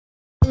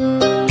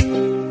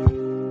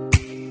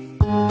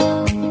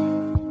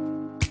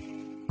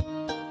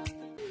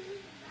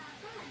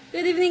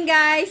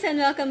guys, and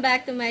welcome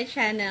back to my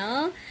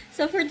channel.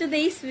 So for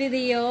today's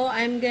video,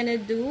 I'm gonna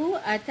do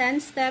a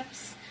 10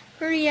 steps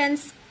Korean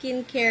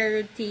skincare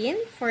routine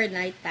for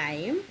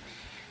nighttime.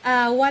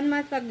 1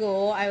 month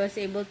ago, I was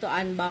able to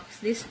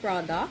unbox these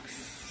products.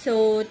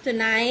 So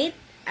tonight,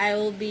 I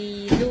will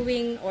be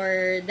doing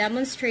or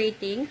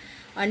demonstrating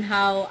on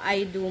how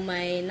I do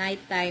my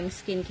nighttime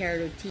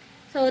skincare routine.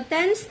 So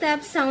 10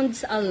 steps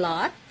sounds a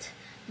lot,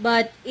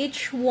 but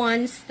each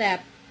one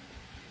step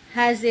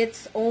has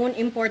its own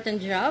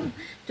important job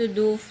to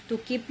do to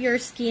keep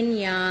your skin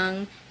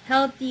young,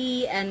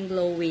 healthy, and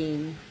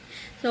glowing.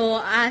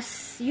 So,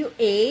 as you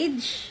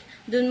age,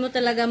 dun mo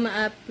talaga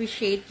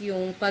ma-appreciate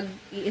yung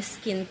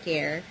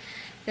pag-skincare.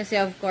 Kasi,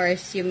 of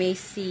course, you may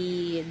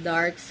see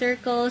dark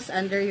circles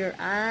under your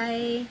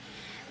eye,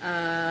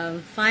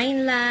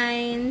 fine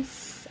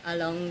lines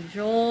along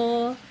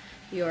jaw,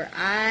 your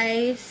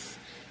eyes.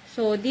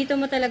 So, dito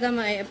mo talaga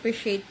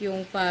ma-appreciate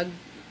yung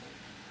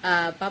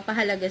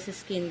papahalaga sa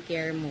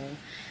skincare mo.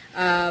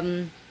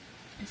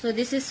 So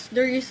this is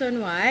the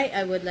reason why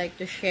I would like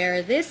to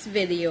share this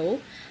video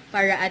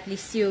para at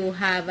least you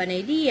have an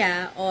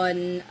idea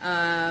on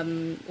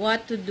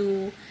what to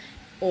do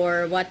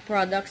or what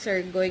products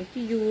are going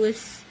to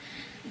use.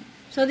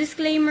 So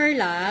disclaimer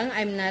lang,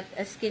 I'm not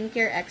a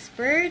skincare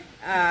expert.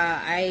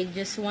 I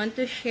just want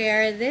to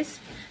share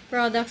these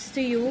products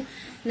to you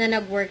na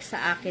nag-work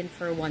sa akin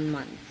for 1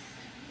 month.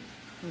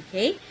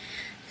 Okay?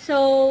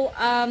 So,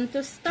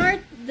 to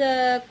start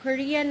the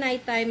Korean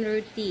nighttime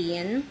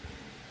routine,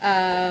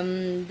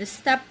 the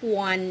step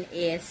 1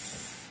 is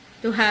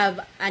to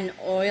have an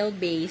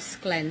oil-based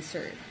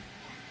cleanser.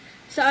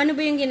 So, ano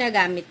ba yung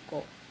ginagamit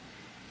ko?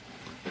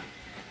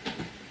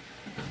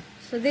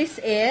 So, this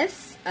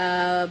is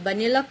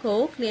Banila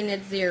Clean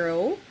It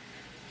Zero.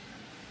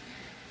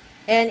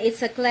 And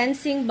it's a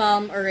cleansing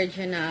balm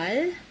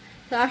original.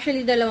 So,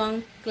 actually,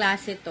 dalawang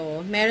klase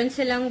to. Meron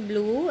silang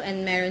blue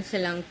and meron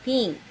silang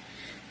pink.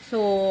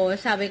 So,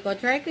 sabi ko,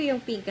 try ko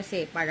yung pink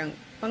kasi parang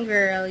pang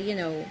girl, you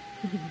know.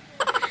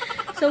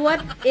 So,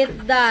 what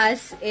it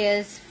does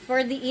is,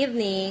 for the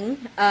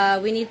evening,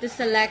 we need to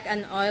select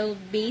an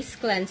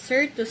oil-based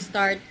cleanser to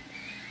start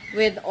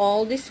with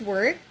all this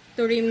work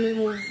to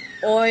remove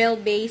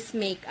oil-based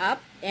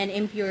makeup and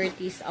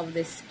impurities of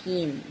the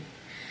skin.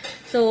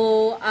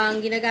 So,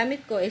 ang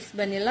ginagamit ko is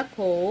Banila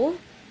Co.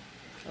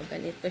 So,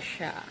 ganito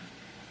siya.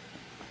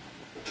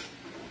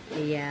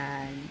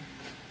 Ayan.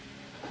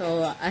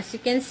 So, as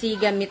you can see,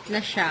 gamit na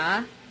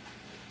siya.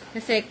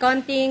 Kasi,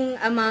 konting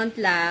amount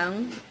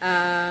lang,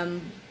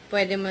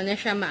 pwede mo na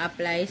siya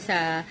ma-apply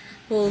sa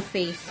whole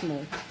face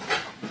mo.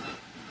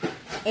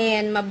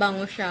 And,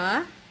 mabango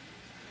siya.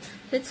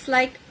 So, it's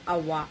like a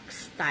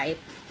wax type.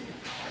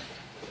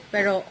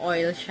 Pero,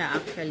 oil siya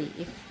actually,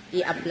 if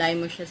i-apply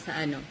mo siya sa,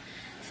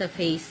 sa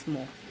face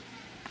mo.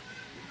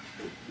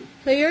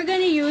 So, you're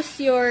gonna use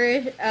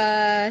your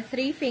 3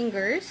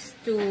 fingers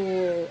to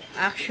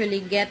actually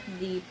get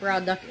the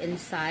product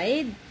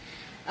inside.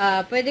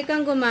 Pwede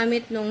kang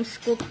gumamit nung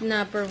scoop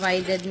na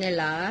provided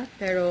nila,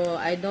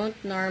 pero I don't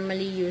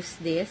normally use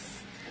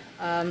this.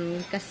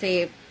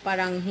 Kasi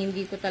parang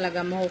hindi ko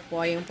talaga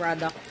makukuha yung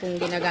product kung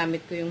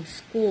ginagamit ko yung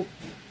scoop.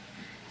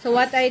 So,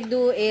 what I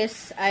do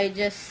is, I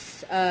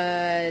just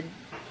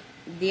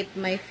dip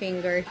my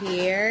finger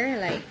here,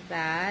 like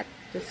that,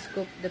 to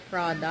scoop the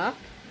product.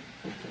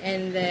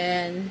 And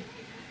then,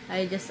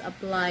 I just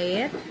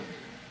apply it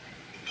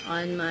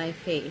on my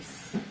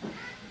face.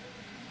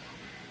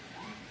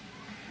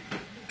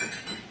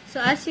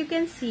 So, as you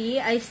can see,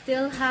 I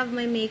still have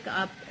my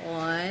makeup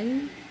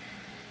on.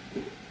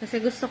 Kasi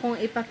gusto kong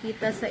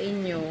ipakita sa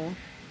inyo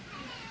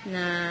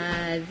na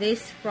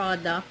this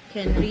product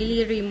can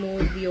really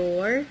remove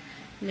your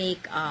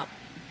makeup.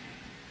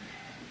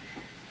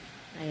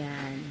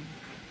 Ayan.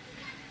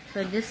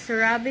 So, just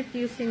rub it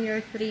using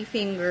your 3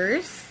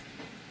 fingers.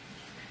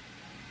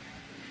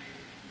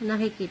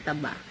 Nakikita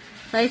ba?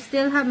 So, I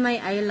still have my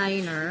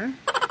eyeliner.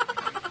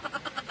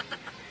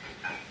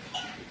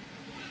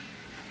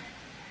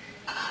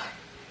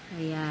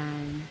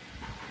 Ayan.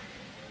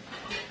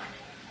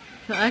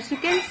 So, as you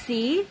can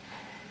see,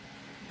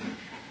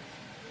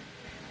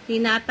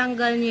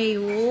 tinatanggal niya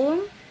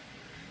yung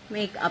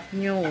makeup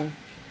nyo.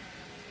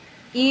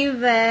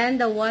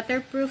 Even the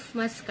waterproof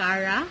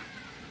mascara,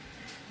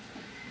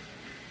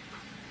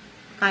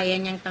 kaya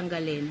niyang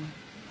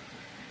tanggalin.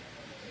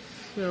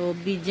 So,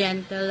 be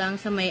gentle lang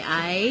sa my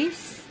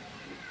eyes.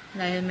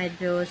 Dahil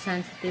medyo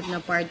sensitive na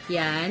part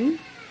yan.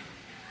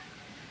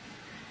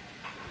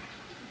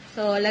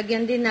 So,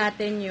 lagyan din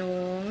natin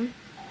yung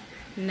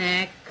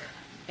neck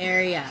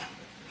area.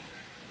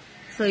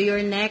 So, your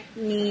neck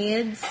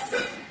needs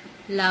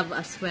love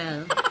as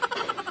well.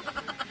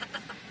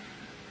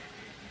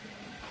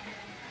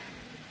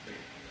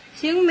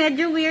 So, yung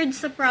medyo weird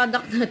sa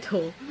product na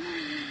to,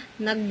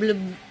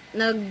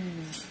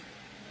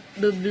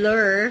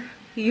 nag-blur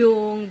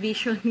yung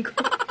vision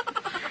ko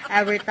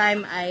every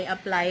time I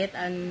apply it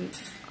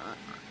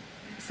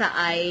sa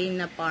eye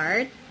na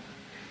part.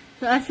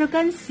 So, as you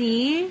can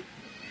see,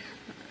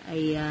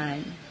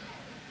 ayan.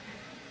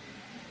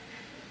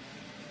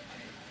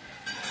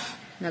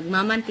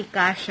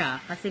 nagmamantika siya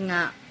kasi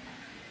nga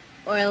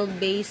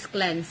oil-based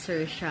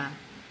cleanser siya.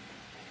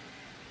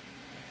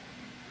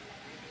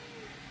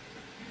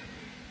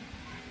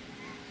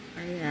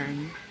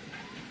 Ayan.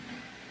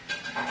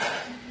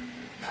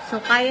 So,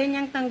 kaya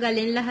niyang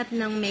tanggalin lahat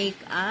ng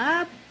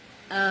makeup,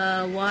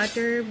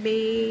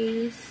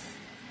 water-based.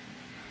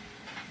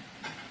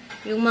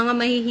 Yung mga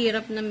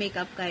mahihirap na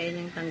makeup, kaya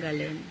niyang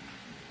tanggalin.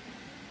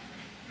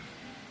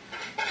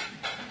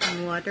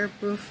 Yung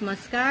waterproof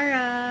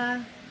mascara.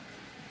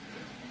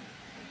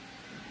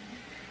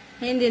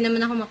 Hindi naman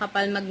ako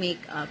makapal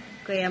mag-makeup,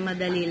 kaya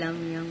madali lang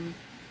yung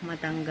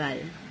matanggal.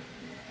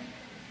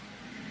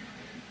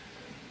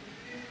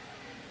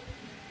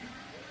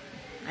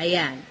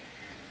 Ayan.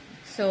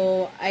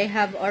 So, I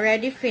have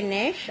already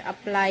finished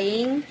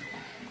applying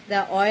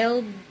the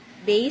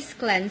oil-based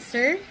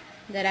cleanser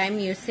that I'm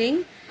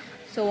using.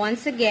 So,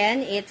 once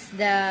again, it's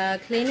the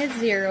Clean It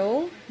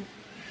Zero.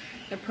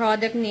 The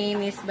product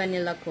name is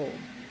Banila.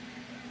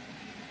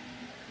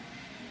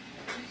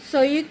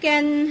 So, you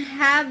can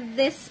have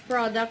this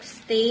product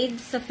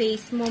stayed sa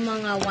face mo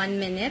mga 1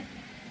 minute.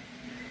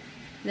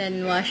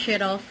 Then, wash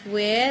it off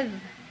with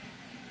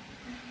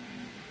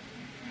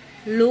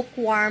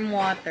lukewarm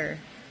water.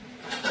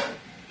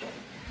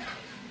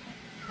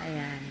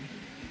 Ayan.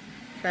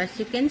 So, as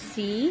you can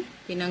see,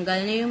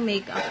 tinanggal na yung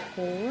makeup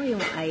ko,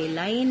 yung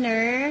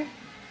eyeliner.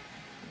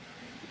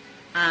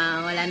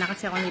 Wala na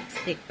kasi akong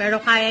lipstick. Pero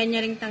kaya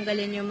niya ring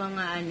tanggalin yung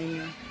mga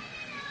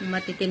yung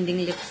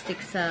matitinding lipstick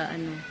sa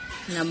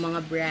na mga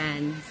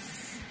brands.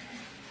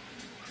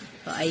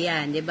 So,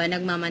 ayan. Diba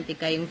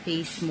nagmamantika yung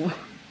face mo?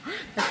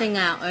 Kasi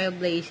nga,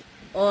 oil-based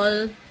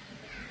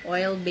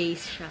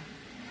siya.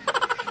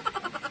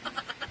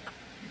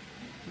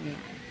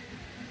 Ayan.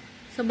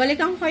 So,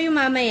 balikan ko kayo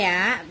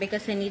mamaya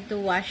because I need to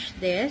wash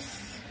this.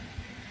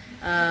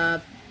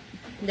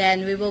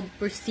 Then, we will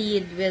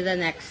proceed with the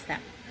next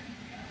step.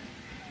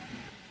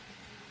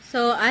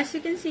 So, as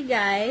you can see,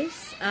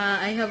 guys,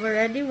 I have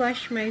already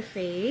washed my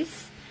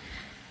face.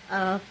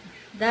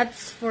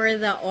 That's for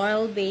the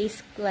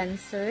oil-based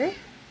cleanser.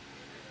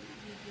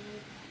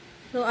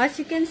 So, as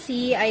you can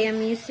see, I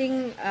am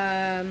using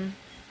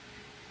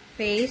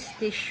face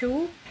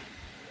tissue.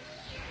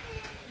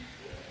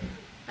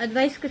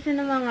 Advice kasi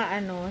ng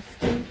mga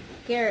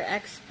skincare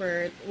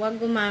expert, huwag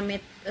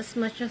gumamit as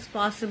much as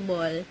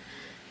possible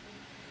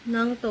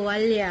ng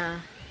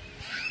tuwalya.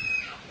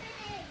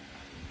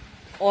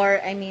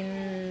 Or,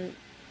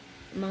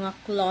 mga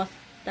cloth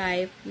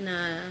type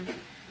na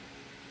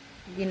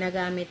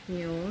ginagamit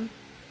nyo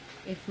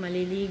if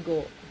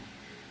maliligo.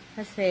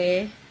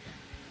 Kasi,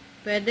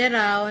 pwede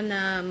raw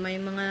na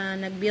may mga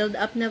nag-build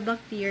up na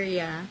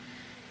bacteria.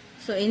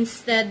 So,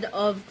 instead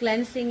of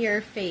cleansing your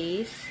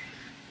face,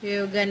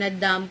 you're gonna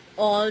dump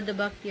all the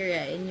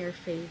bacteria in your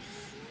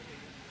face.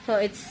 So,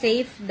 it's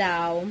safe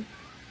daw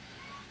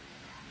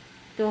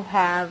to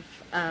have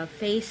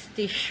face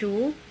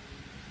tissue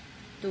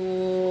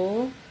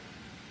to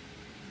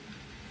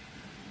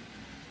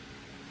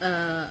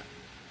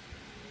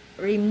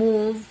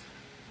remove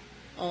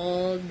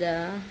all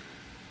the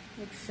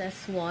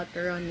excess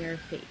water on your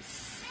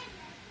face.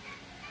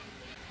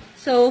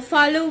 So,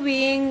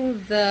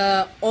 following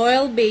the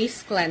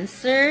oil-based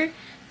cleanser,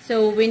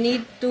 so we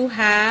need to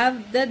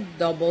have the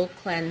double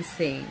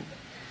cleansing.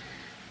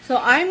 So,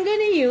 I'm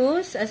gonna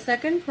use a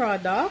second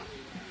product.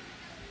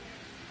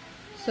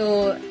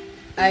 So,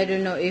 I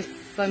don't know if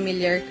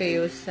familiar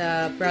kayo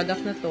sa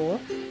product na to.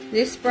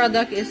 This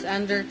product is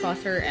under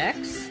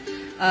COSRX.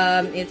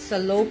 It's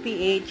a low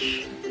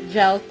pH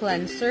gel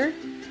cleanser.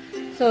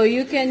 So,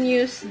 you can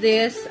use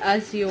this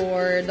as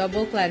your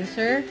double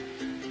cleanser.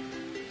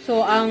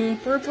 So, ang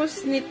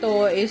purpose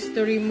nito is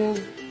to remove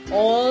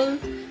all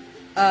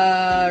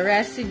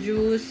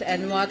residues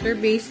and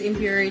water-based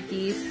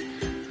impurities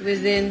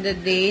within the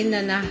day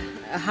na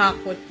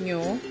nahakot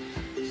nyo.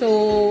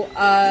 So,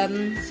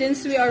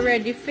 since we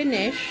already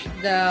finished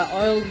the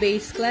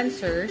oil-based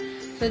cleanser,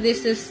 so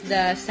this is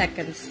the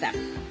second step.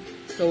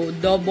 So,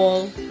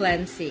 double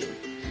cleansing.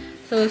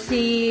 So,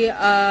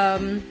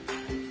 10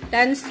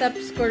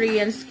 Steps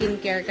Korean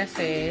Skincare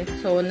kasi,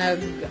 so,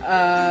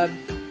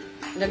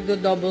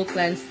 nagdo-double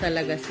cleanse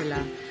talaga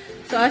sila.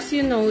 So, as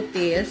you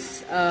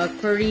notice,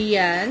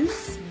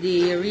 Koreans,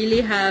 they really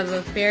have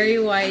a very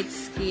white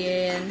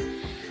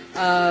skin.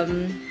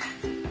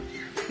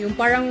 Yung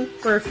parang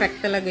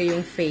perfect talaga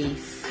yung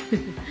face.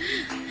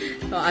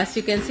 So, as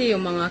you can see,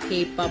 yung mga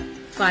K-pop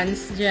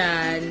fans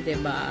dyan,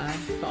 diba?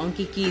 So, ang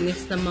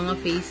kikinis ng mga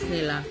face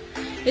nila.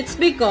 It's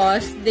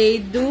because they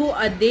do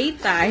a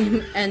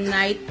daytime and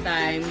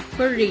nighttime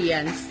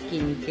Korean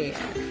skincare.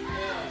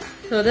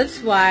 So, that's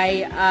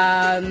why,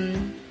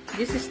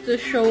 this is to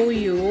show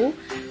you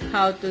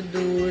how to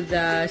do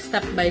the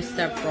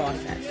step-by-step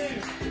process.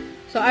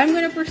 So, I'm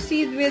gonna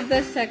proceed with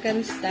the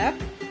second step.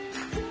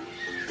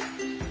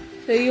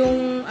 So,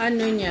 yung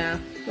niya,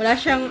 wala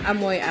siyang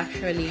amoy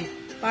actually.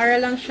 Para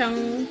lang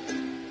siyang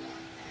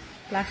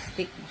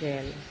plastic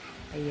gel.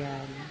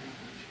 Ayan.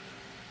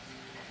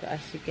 So,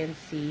 as you can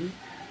see.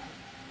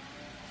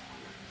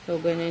 So,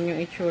 ganyan yung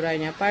itsura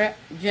niya. Para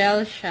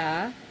gel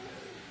siya.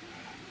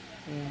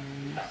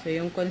 Ayan. So,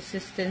 yung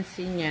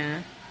consistency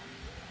niya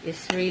is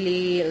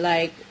really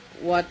like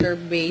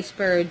water-based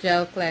pero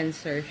gel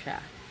cleanser siya.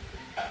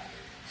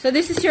 So,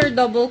 this is your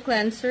double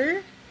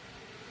cleanser.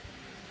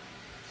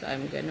 So,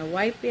 I'm gonna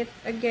wipe it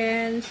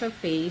again sa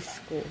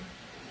face ko.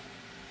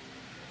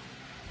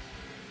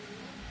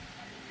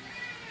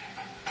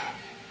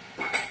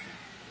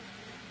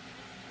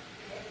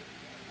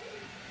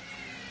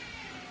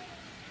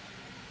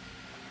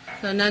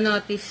 So,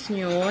 na-notice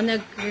nyo,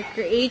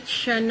 nag-create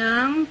siya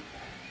ng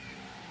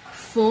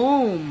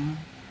foam.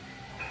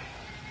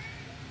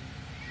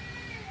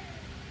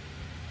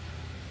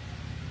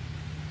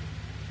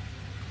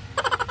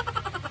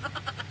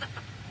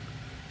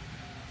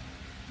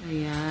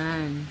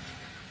 Ayan.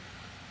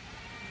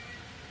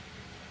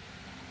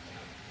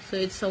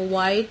 So, it's a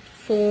white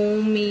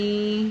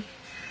foamy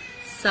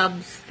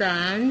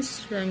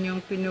substance. Yan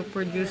yung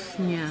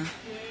pinoproduce niya.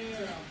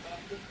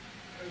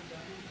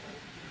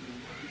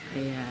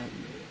 Ayan.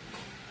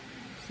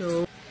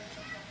 So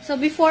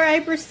before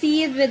I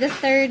proceed with the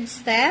third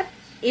step,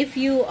 if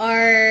you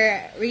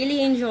are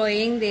really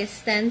enjoying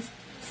this 10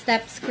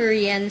 steps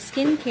Korean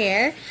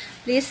skincare,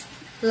 please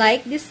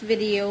like this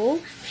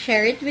video,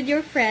 share it with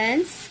your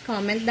friends,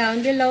 comment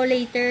down below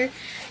later,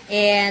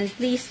 and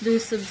please do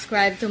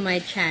subscribe to my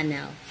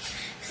channel.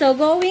 So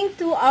going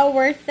to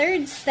our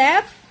third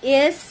step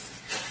is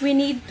we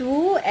need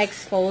to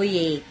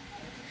exfoliate.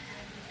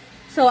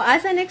 So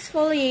as an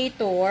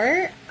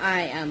exfoliator,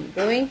 I am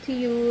going to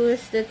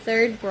use the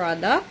third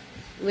product,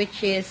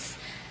 which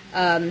is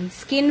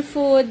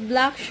Skinfood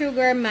Black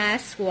Sugar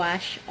Mask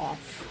Wash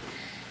Off.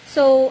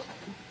 So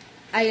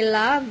I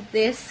love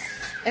this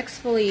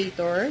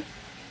exfoliator.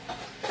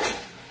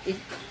 It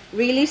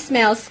really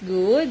smells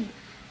good.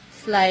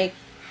 It's like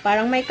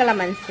parang may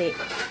kalamansi.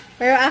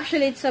 Pero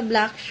actually it's a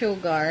black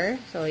sugar.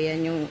 So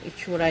yan yung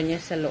itsura niya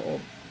sa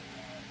loob.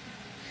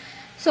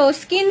 So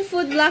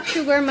Skinfood Black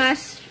Sugar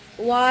Mask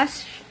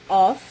Wash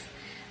Off.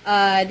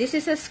 This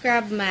is a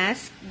scrub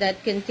mask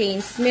that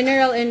contains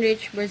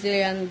mineral-enriched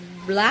Brazilian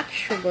black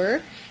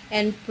sugar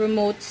and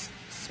promotes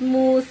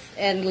smooth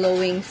and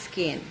glowing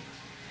skin.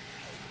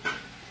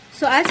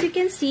 So as you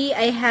can see,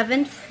 I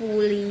haven't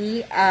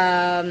fully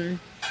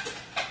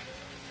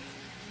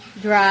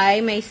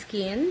dry my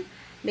skin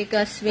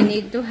because we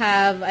need to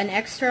have an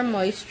extra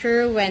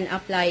moisture when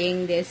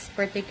applying this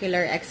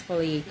particular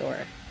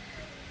exfoliator.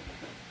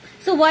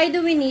 So why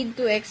do we need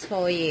to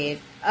exfoliate?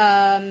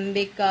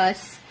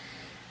 Because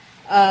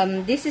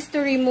this is to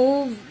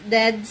remove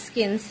dead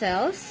skin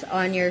cells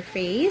on your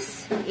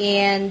face,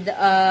 and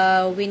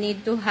we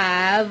need to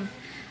have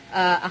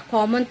a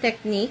common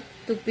technique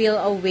to peel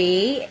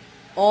away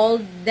all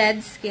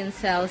dead skin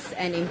cells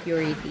and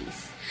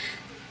impurities.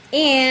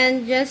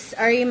 And just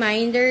a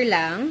reminder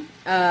lang,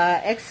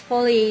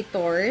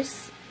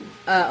 exfoliators,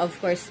 of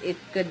course, it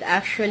could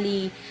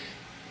actually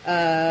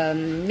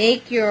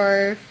make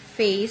your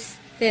face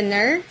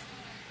thinner.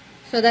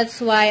 So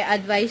that's why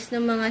advice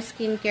ng mga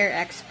skincare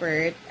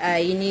expert,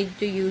 you need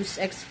to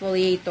use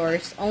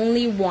exfoliators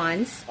only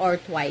once or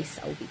twice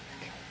a week.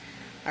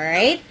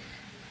 Alright?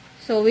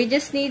 So we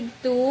just need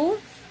to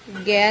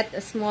get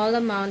a small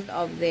amount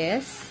of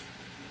this.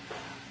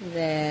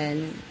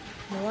 Then,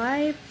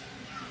 wipe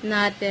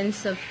natin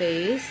sa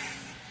face.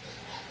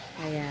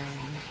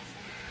 Ayan.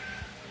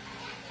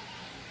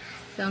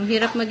 So, ang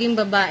hirap maging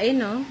babae,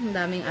 no? Ang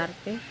daming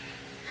arte.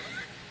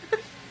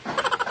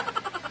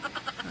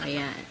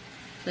 Ayan.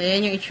 So,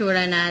 yan yung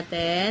itsura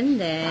natin.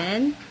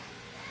 Then,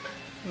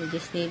 we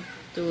just need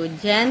to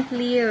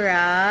gently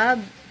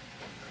rub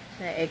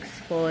the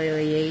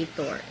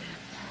exfoliator.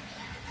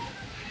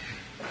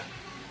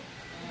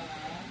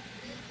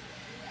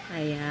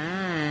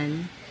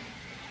 Ayan.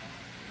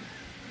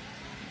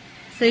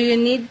 So, you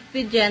need to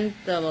be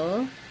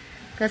gentle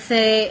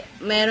kasi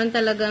meron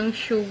talagang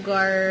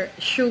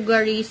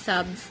sugary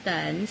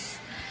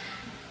substance.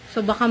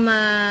 So, baka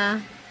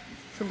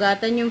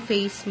sugatan yung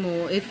face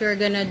mo if you're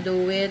gonna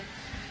do it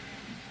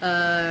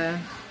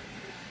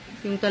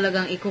yung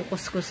talagang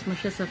ikukuskus mo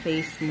siya sa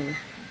face mo.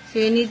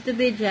 So you need to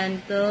be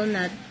gentle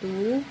not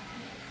to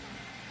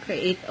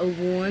create a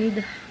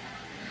wound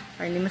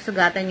or hindi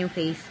masugatan yung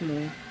face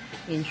mo,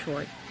 in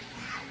short.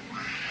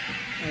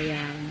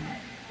 Ayan.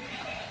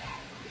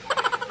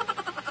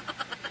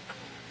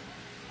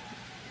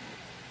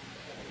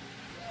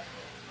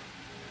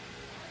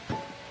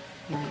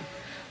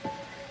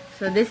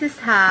 So this is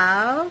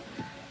how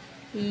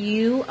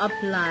you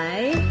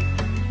apply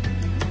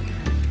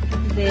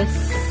this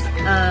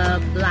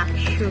black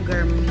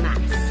sugar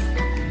mask.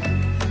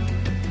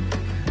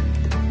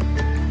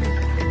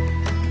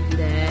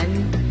 Then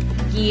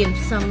give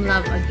some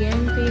love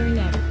again to your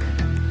neck.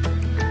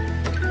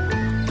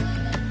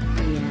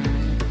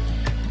 Ayan.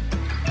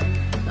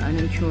 So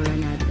anong tsura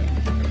natin?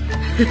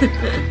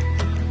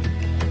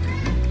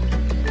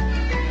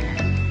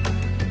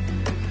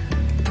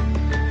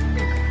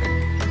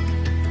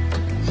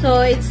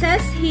 So, it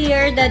says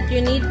here that you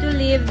need to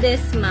leave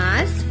this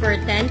mask for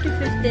 10 to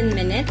 15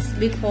 minutes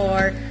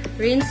before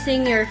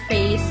rinsing your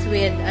face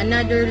with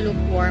another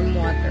lukewarm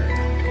water.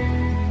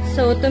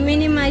 So, to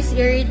minimize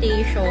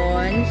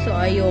irritation, so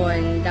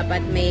ayun,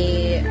 dapat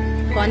may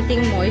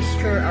konting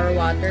moisture or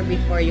water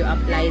before you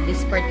apply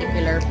this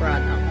particular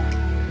product.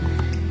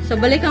 So,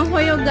 balikan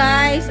ko yung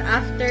guys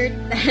after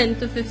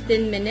 10 to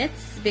 15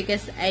 minutes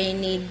because I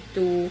need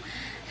to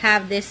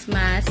have this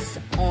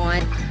mask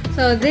on.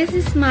 So, this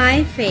is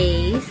my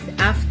face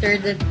after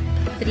the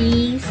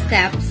 3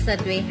 steps that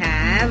we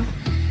have.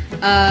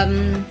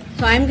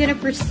 So, I'm gonna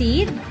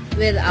proceed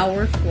with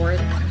our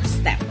 4th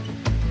step,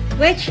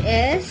 which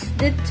is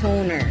the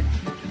toner.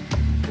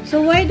 So,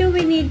 why do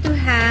we need to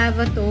have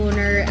a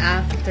toner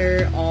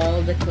after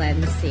all the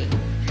cleansing?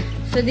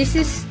 So, this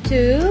is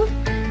to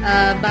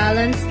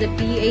balance the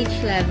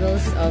pH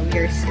levels of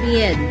your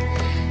skin.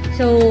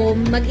 So,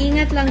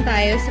 mag-ingat lang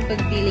tayo sa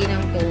pagpili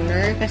ng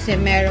toner kasi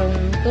merong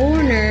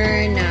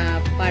toner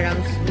na parang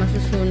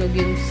masusunog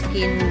yung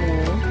skin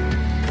mo.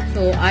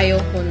 So,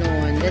 ayaw ko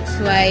nun. That's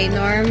why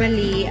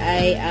normally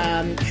I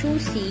am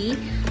choosy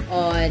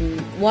on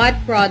what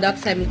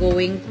products I'm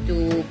going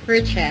to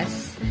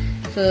purchase.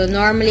 So,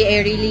 normally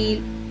I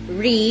really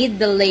read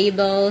the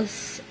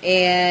labels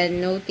and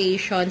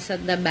notations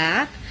at the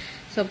back.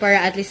 So, para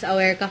at least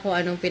aware ka kung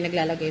anong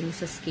pinaglalagay mo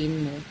sa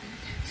skin mo.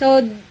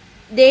 So,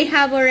 they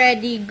have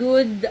already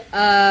good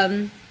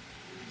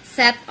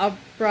set of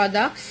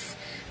products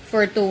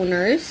for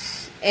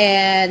toners.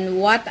 And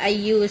what I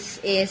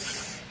use is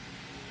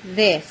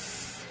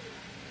this.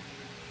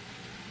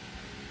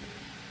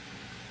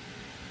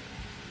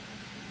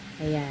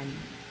 Ayan.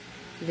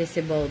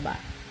 Visible ba?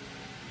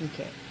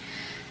 Okay.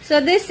 So,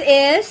 this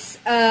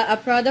is a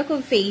product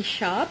of Face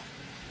Shop.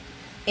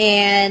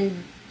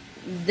 And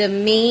the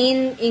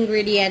main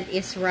ingredient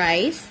is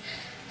rice.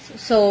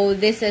 So,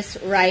 this is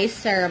rice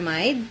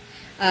ceramide.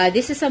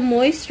 This is a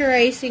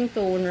moisturizing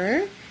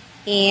toner.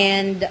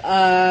 And,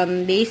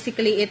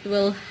 basically, it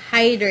will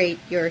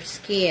hydrate your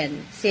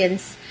skin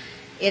since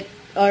it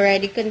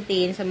already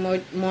contains a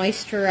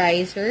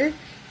moisturizer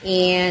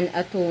and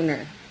a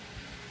toner.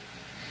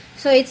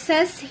 So, it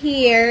says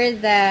here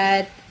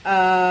that,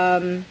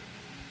 the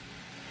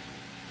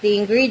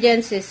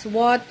ingredients is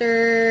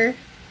water,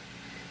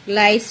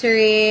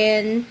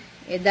 glycerin.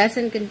 It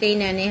doesn't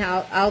contain any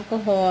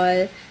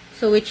alcohol.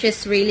 So, which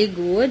is really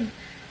good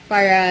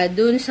para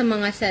dun sa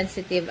mga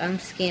sensitive ang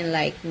skin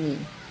like me.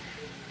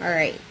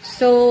 Alright.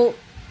 So,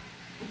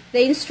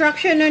 the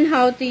instruction on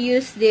how to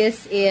use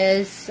this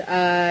is,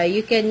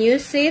 you can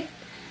use it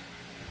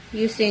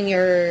using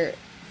your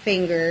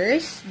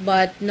fingers.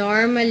 But,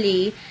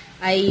 normally,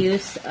 I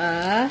use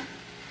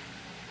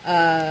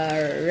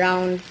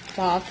round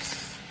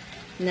puffs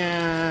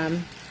na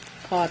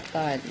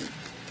cotton.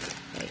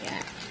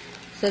 Ayan.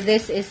 So,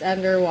 this is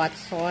under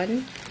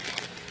Watson.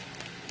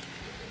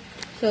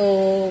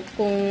 So,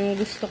 kung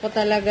gusto ko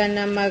talaga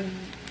na mag-cleanse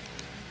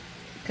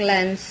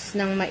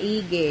ng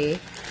maigi,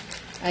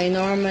 I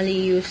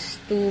normally use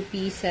 2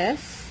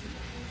 pieces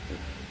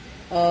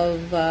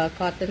of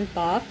cotton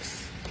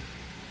puffs.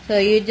 So,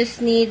 you just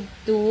need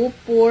to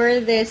pour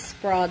this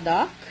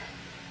product.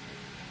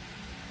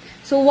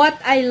 So,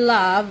 what I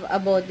love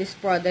about this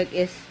product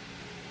is,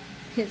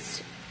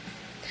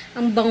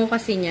 ang bango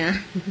kasi niya.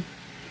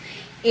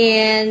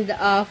 And,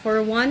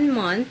 for 1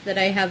 month that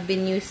I have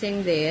been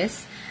using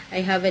this,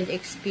 I haven't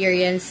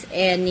experienced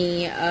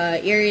any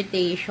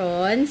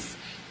irritations.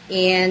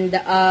 And,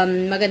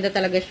 maganda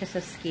talaga siya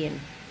sa skin.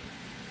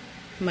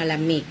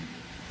 Malamig.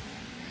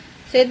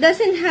 So, it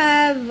doesn't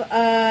have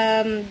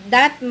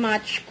that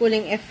much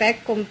cooling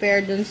effect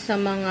compared dun sa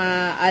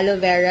mga aloe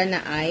vera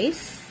na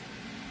ice.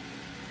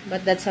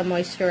 But that's a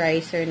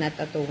moisturizer, not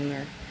a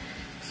toner.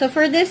 So,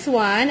 for this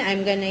one,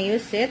 I'm gonna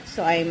use it.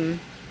 So, I'm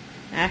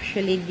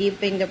actually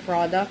dipping the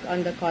product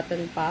on the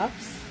cotton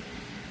puffs.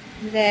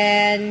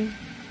 Then,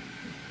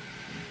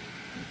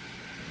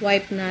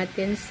 wipe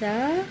natin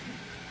sa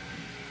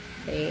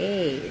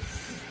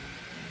face.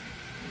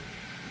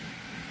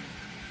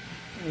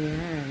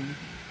 Ayan.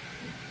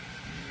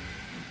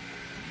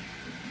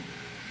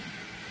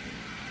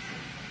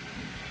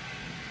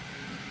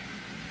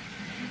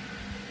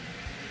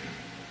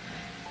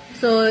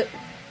 So,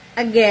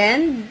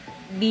 again,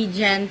 be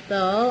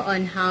gentle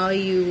on how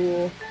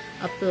you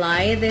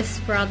apply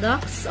these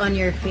products on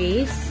your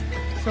face.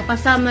 So,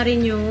 kasama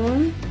rin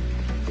yung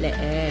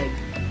leeg.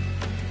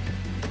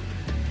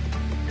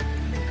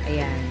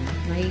 Ayan.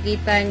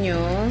 Makikita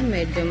nyo,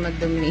 medyo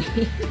madumi.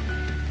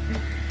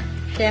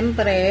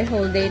 Siyempre,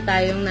 whole day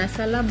tayong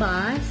nasa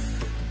labas.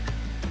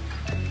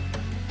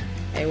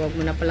 Ay, wag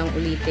mo na palang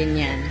ulitin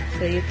yan.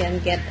 So, you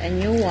can get a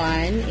new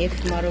one if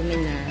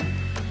marumi na.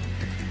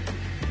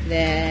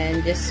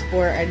 Then, just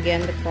pour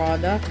again the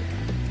product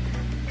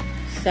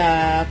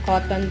sa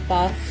cotton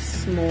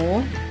puffs mo.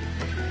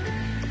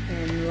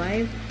 And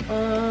wipe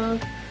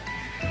off.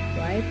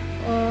 Wipe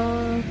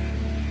off.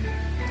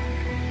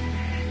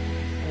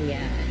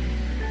 Ayan.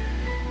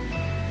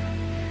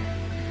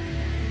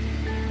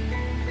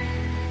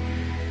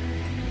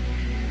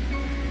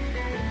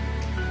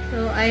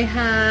 So I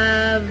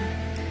have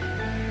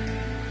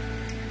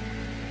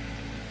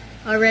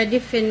already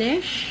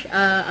finished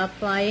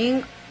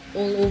applying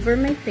all over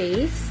my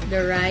face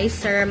the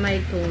Rice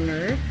Ceramide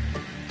Toner.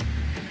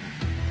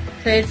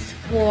 So it's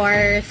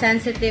for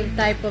sensitive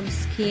type of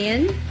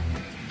skin.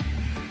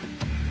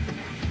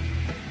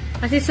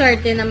 Kasi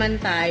swerte naman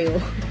tayo.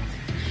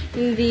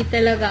 Hindi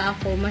talaga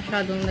ako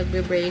masyadong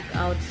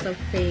nagbe-breakout sa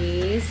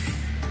face.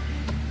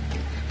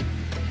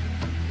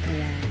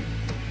 Ayan.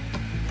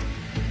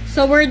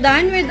 So we're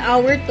done with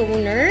our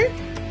toner.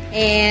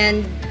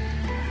 And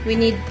we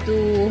need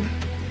to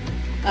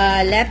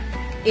let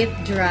it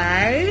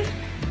dry.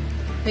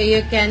 So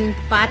you can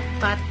pat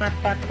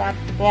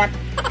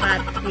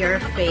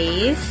your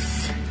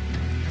face.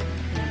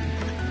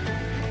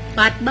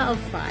 Pat ba o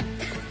fat?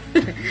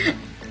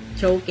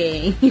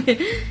 Joking.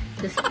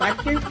 Just pat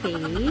your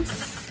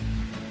face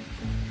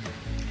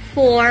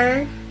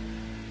for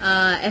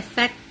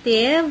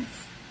effective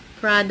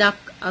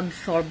product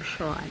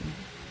absorption.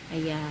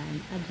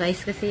 Ayan.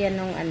 Advice kasi yan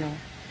ng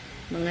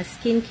mga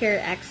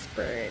skincare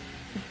expert.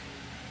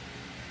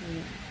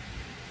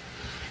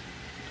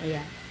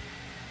 Ayan.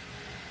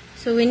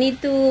 So we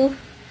need to...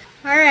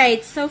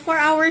 Alright, so for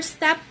our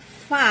step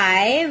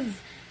 5,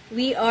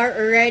 we are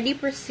already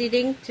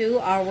proceeding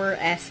to our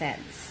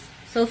essence.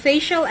 So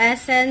facial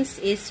essence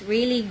is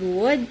really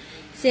good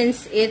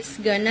since it's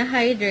gonna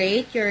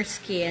hydrate your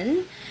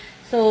skin.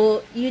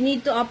 So you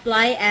need to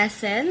apply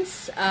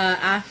essence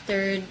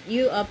after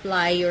you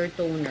apply your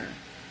toner.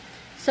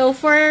 So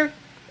for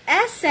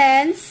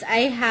essence,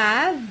 I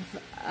have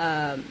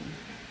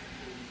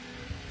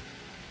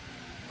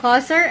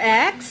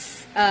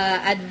COSRX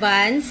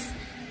Advanced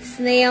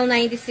Snail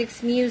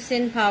 96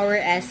 Mucin Power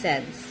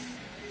Essence.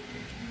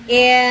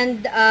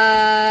 And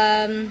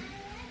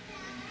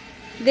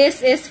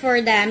this is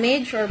for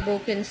damaged or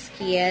broken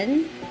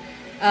skin.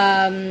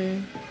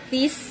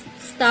 Please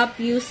stop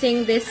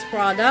using this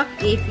product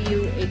if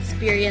you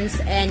experience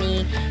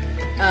any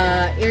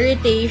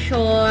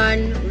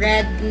irritation,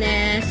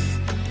 redness,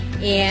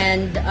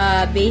 and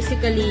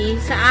basically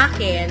sa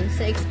akin,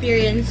 sa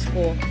experience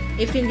ko,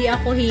 if hindi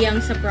ako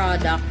hiyang sa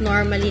product,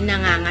 normally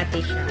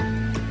nangangati siya.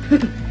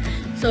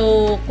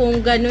 So,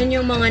 kung ganun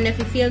yung mga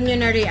nafe-feel nyo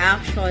na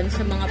reaction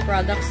sa mga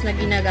products na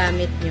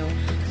ginagamit nyo,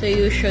 so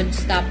you should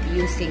stop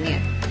using it.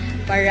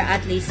 Para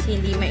at least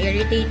hindi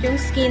ma-irritate yung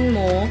skin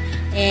mo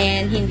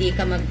and hindi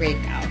ka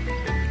mag-breakout.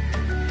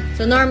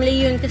 So, normally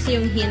yun kasi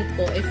yung hint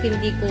ko, if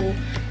hindi ko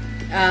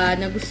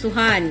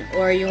nagustuhan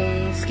or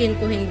yung skin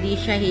ko hindi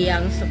siya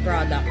hiyang sa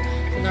product.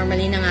 So,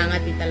 normally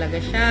nangangati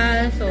talaga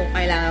siya. So,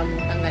 kailangan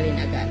mong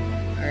tanggalin agad.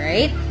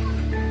 Alright?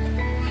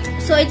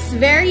 So, it's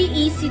very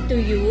easy to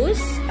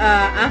use.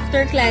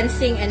 After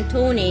cleansing and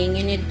toning,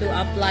 you need to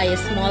apply a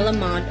small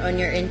amount on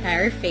your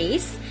entire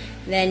face.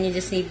 Then, you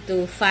just need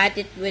to pat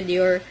it with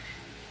your,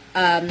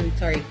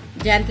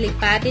 gently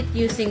pat it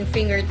using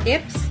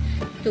fingertips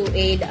to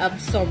aid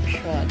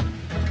absorption.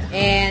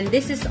 And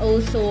this is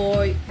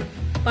also,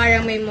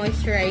 parang may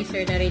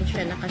moisturizer na rin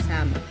siya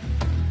nakasama.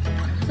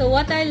 So,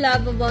 what I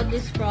love about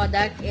this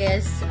product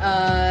is,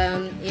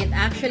 it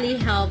actually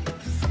helps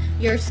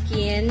your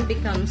skin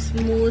become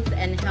smooth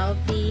and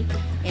healthy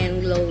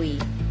and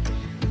glowy.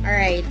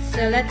 Alright,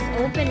 so let's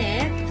open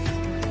it.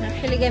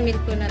 Actually, gamit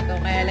ko na to,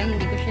 kaya lang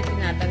hindi ko siya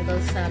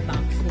tinatanggal sa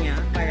box niya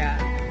para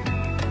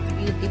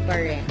beauty pa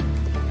rin.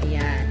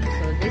 Ayan.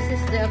 So, this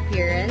is the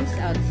appearance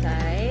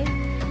outside.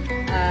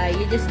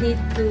 You just need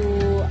to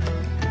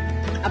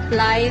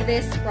apply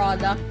this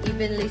product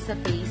evenly sa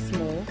face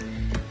mo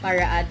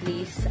para at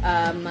least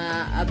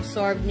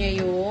ma-absorb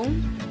niya yung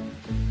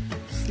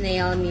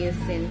Snail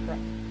Mucin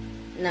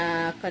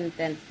na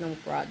content ng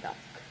product.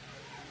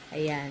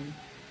 Ayan.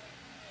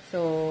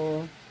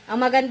 So, ang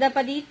maganda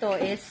pa dito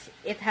is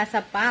it has a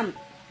pump.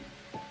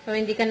 So,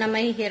 hindi ka na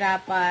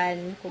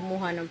mahihirapan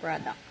kumuha ng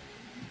product.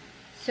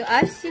 So,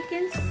 as you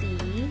can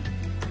see,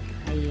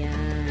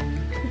 ayan.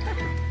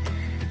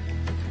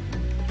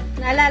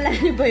 Naalala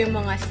niyo ba yung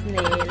mga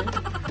snail?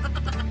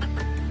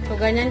 So,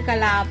 ganyan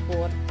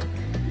kalapot.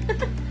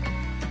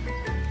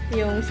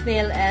 Yung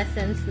snail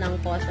essence ng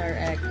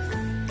COSRX.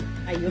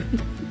 Ayun.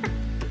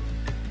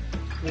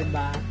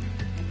 Diba?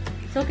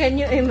 So, can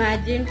you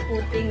imagine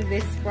putting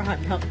this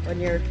product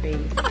on your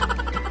face?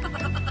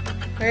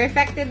 Very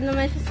effective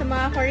naman siya sa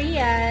mga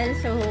Korean.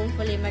 So,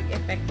 hopefully,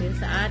 mag-effect din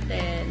sa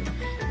atin.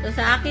 So,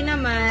 sa akin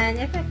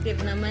naman, effective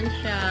naman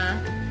siya.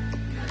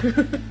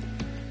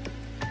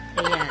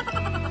 Ayan.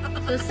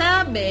 So,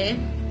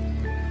 sabi,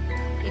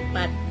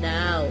 ipat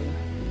daw.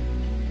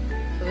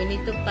 So, we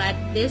need to pat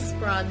this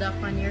product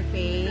on your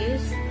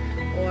face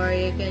or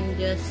you can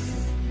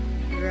just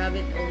rub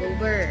it all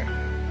over.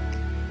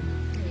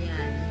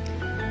 Ayan.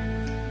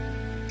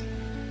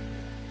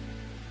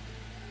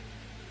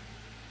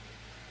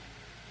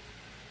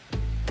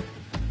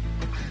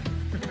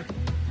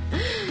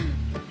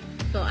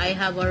 So, I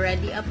have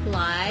already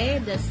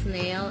applied the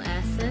Snail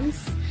Essence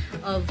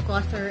of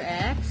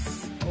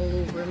COSRX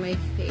all over my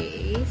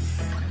face.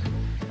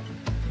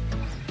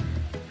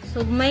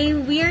 So, may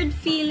weird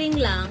feeling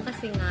lang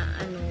kasi nga,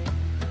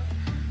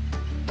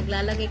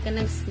 naglalagay ka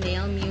ng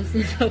snail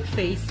mucin sa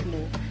face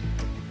mo.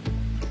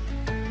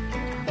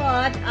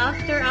 But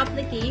after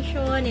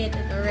application, it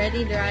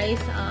already dries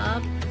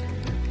up.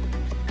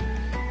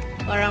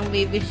 Parang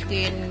baby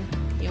skin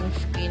yung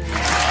skin.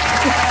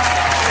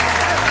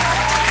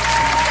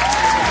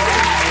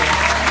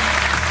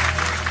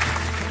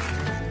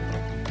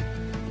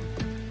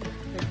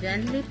 So,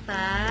 gently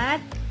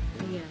pat.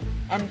 Ayan.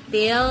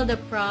 Until the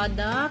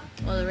product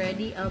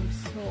already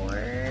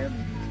absorb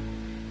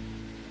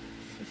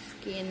sa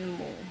skin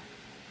mo.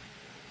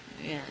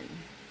 Ayan.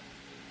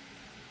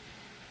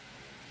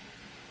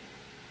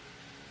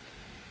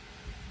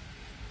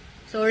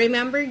 So,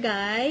 remember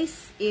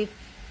guys, if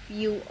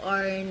you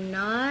are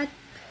not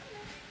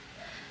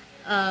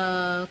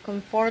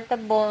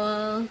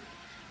comfortable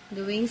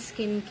doing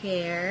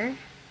skincare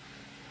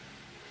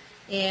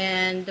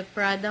and the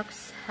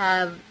products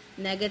have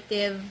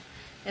negative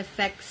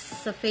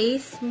effects sa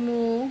face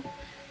mo,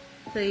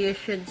 so you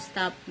should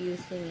stop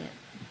using it.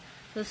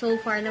 So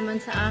far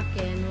naman sa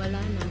akin, wala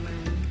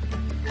naman.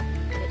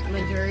 The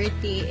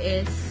majority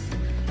is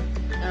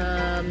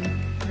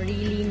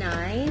really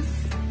nice.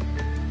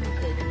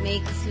 It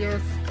makes your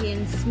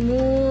skin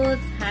smooth,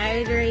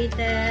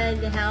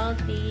 hydrated,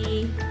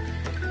 healthy,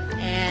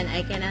 and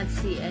I cannot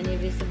see any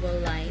visible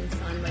lines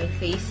on my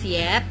face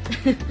yet.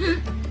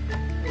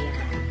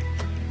 Yeah.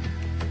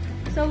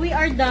 So we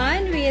are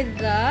done with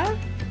the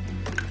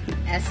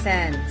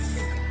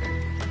essence.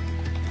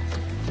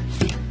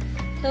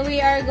 So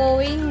we are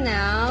going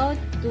now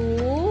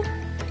to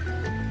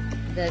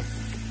the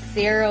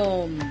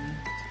serum.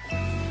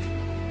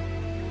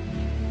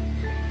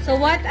 So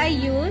what I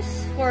use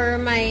for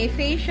my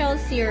facial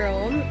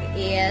serum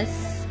is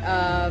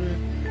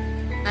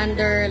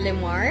under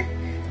Marche.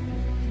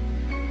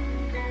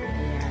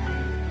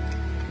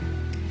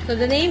 So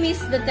the name is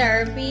the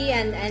therapy,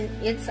 and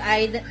it's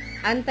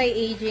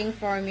anti-aging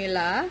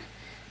formula,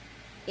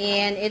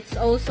 and it's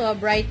also a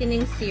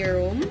brightening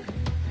serum,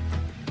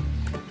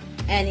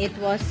 and it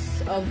was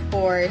of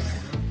course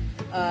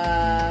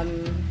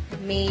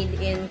made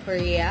in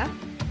Korea,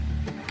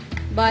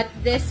 but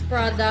this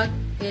product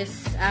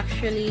is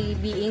actually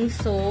being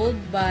sold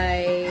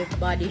by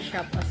Body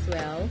Shop as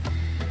well.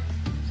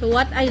 So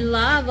what I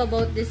love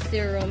about this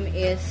serum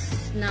is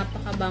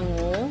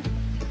napakabango.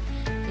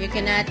 You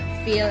cannot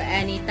feel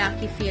any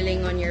tacky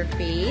feeling on your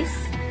face.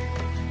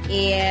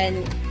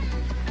 And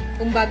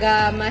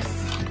kumbaga mas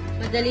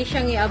madali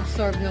siyang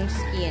i-absorb ng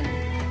skin.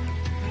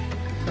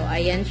 So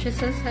ayan siya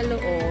sa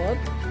loob.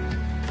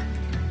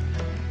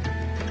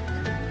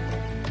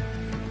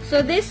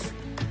 So this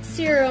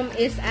serum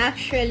is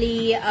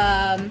actually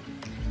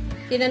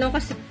tinanong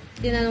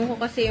ko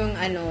kasi yung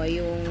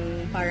yung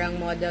parang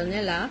model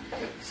nila,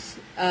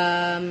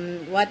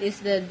 what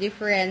is the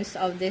difference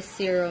of this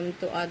serum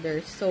to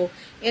others. So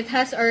it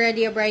has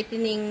already a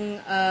brightening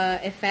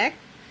effect,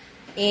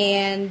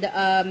 and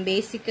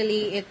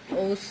basically it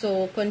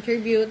also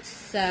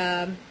contributes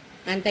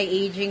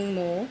anti-aging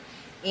mo,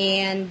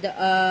 and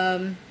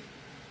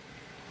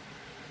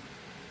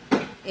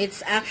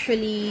it's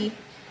actually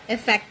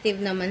effective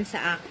naman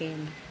sa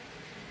akin.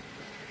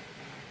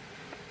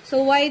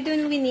 So why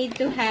don't we need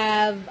to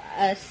have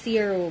a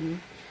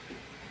serum?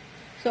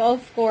 So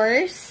of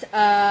course,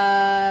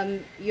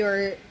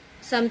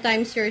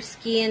 sometimes your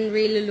skin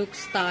really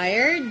looks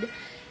tired,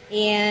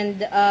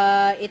 and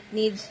it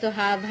needs to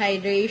have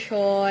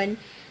hydration.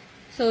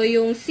 So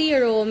yung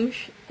serum,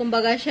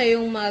 kumbaga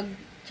siya yung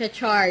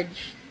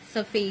mag-charge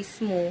sa face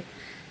mo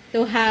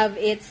to have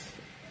its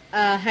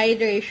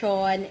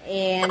hydration,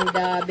 and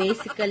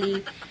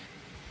basically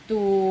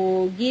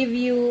to give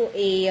you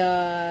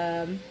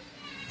a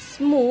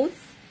smooth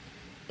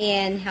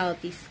and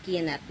healthy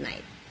skin at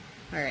night.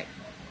 Alright.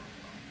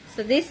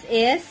 So this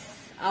is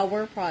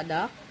our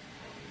product.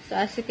 So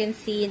as you can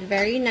see,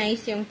 very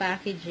nice yung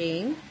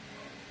packaging.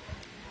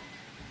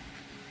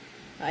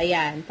 So,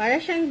 ayan.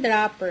 Para siyang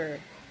dropper.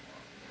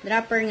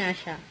 Dropper nga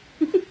siya.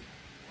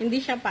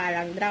 Hindi siya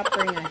parang.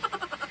 Dropper nga siya.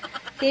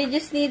 So you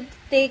just need to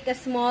take a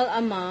small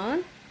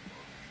amount.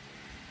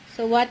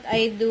 So what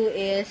I do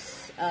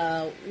is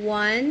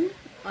one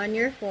on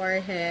your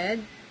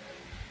forehead,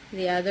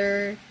 the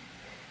other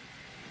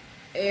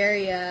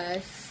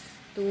areas,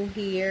 2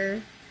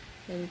 here,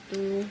 and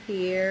 2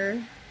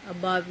 here,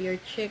 above your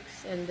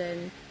cheeks, and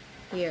then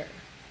here.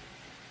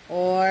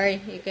 Or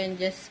you can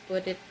just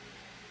put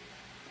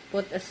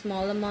a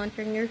small amount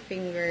on your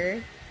finger,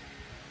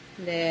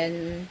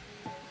 then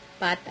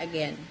pat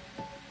again.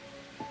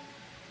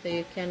 So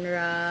you can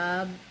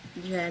rub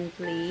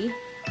gently.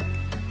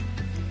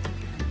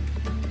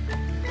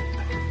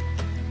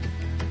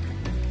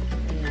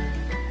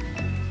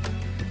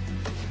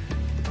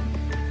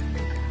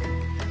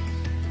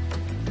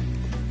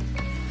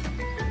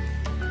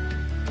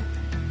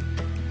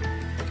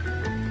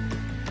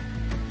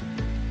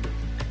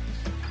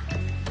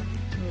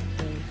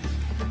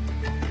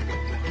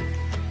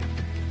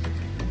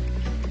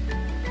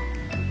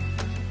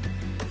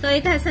 So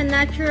it has a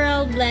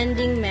natural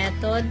blending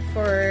method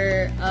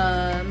for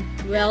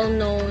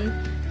well-known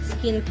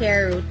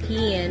skincare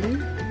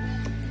routine.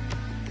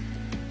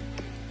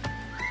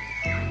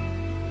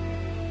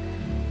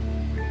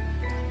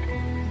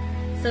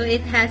 So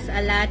it has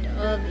a lot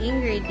of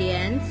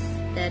ingredients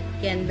that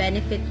can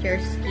benefit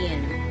your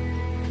skin.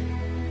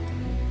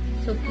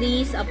 So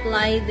please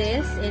apply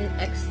this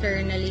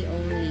externally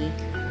only.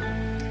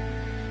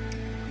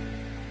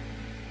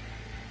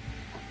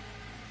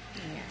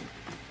 Ayan.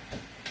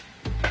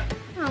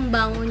 Ang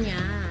bango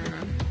niya.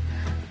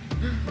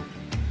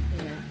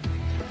 Ayan.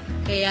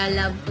 Kaya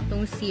love ko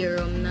tong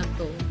serum na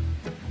to.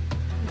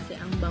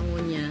 Kasi ang bango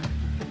niya.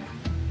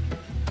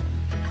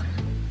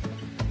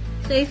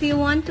 So if you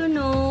want to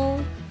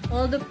know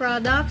all the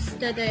products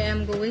that I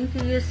am going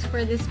to use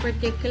for this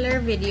particular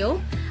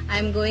video,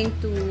 I'm going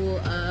to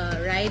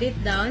write it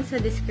down sa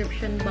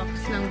description box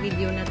ng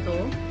video na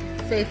to.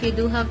 So if you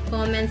do have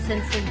comments and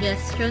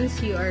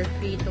suggestions, you are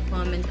free to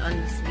comment on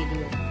this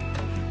video.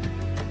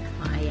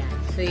 Ayan.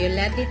 So you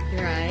let it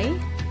dry.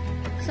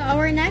 So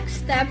our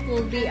next step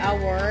will be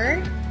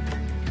our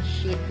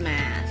sheet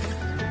mask.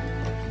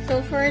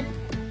 So for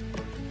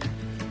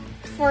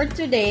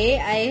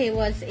today, I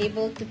was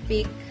able to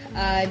pick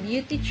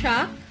Beauty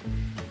Chalk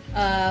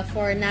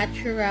for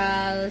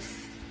natural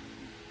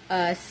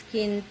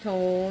skin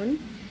tone,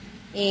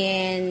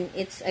 and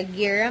it's a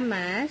Gira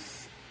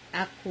mask,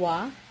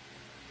 Aqua.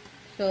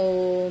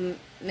 So,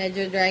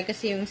 medyo dry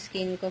kasi yung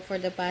skin ko for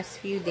the past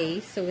few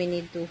days, so we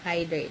need to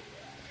hydrate.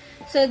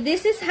 So,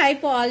 this is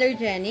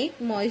hypoallergenic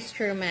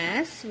moisture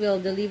mask. Will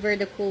deliver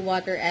the cool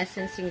water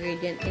essence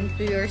ingredient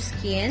into your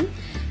skin.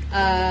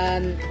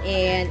 And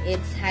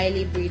it's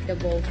highly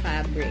breathable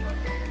fabric.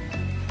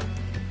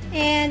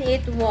 And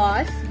it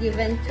was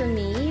given to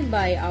me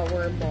by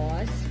our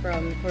boss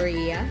from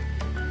Korea.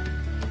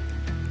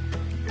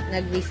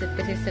 Nag-visit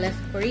kasi sila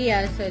sa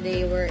Korea, so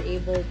they were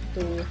able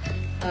to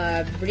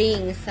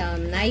bring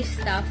some nice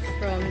stuff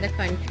from the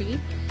country,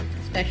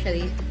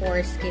 especially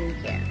for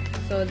skincare.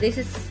 So this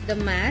is the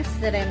mask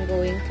that I'm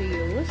going to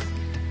use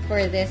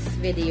for this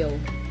video.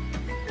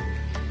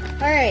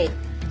 Alright.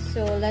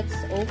 So, let's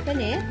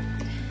open it.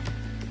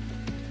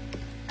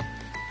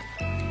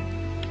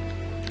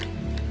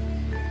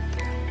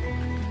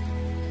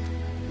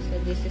 So,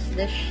 this is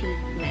the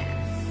sheet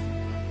mask.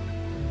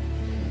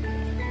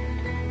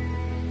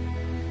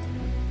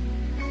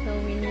 So,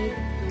 we need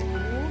to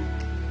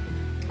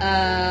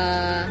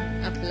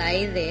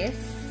apply this.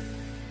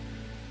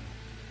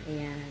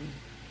 Ayan.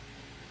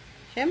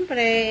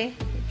 Siyempre,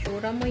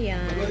 itsura mo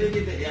yan.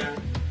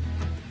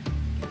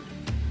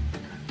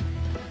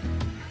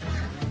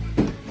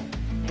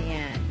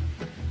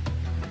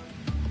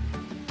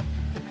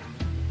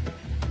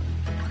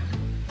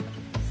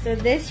 So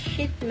this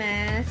sheet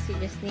mask, you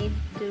just need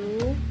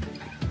to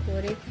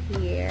put it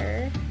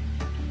here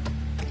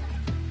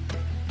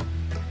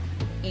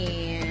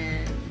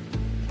and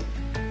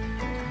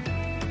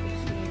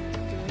just need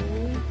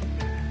to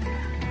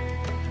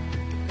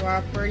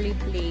properly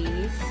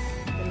place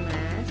the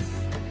mask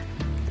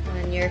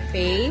on your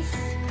face.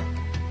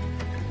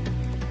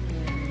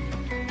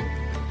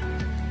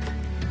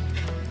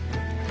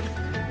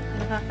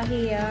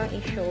 Nakakahiya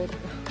i-show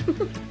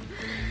to.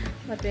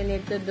 But we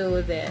need to do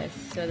this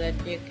so that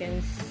you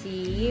can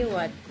see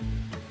what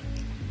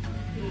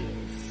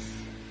is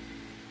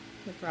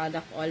the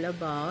product all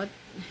about.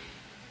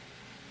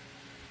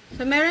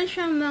 So, meron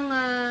siyang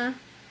mga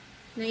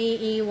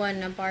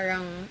naiiwan na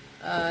parang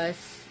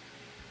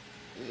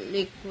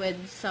liquid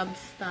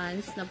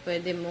substance na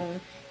pwede mong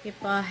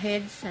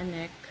ipa-head sa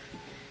neck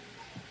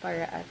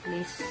para at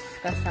least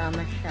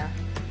kasama siya.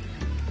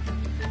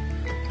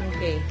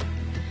 Okay.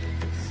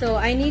 So,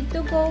 I need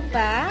to go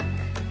back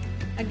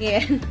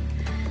again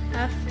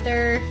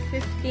after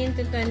 15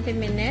 to 20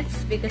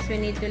 minutes because we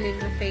need to leave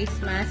the face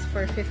mask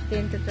for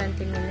 15 to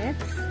 20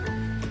 minutes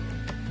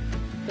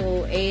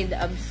to aid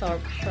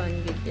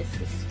absorption with this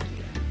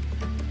skin.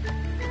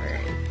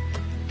 Alright.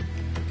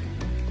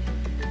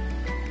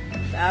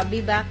 So, I'll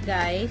be back,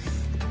 guys.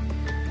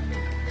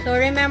 So,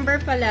 remember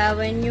pala,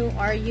 when you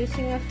are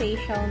using a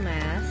facial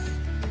mask,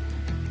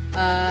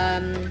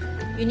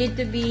 you need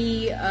to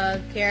be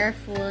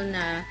careful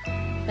na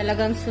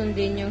talagang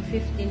sundin yung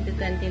 15 to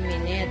 20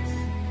 minutes.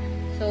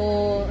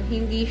 So,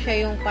 hindi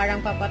siya yung parang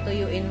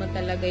papatuyuin mo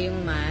talaga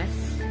yung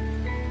mask.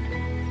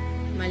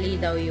 Mali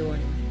daw yun.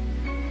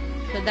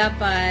 So,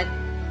 dapat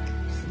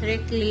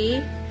strictly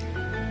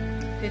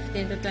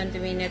 15 to 20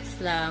 minutes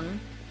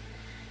lang.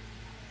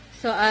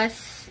 So,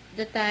 as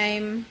the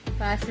time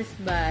passes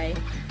by,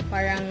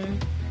 parang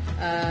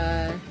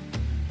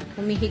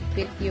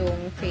humihigpit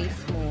yung face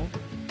mo.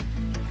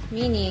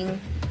 Meaning,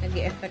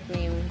 nag-e-effect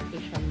na yung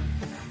facial mask.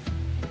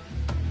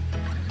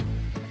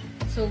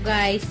 So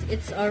guys,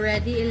 it's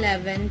already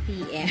 11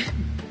 p.m.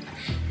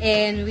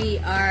 and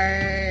we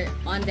are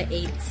on the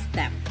 8th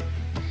step.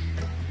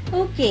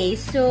 Okay,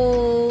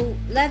 so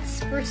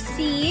let's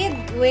proceed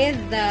with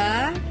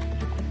the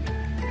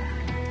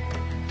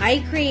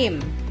eye cream.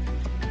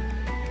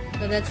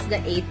 So that's the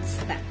 8th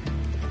step.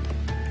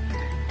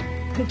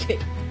 Okay.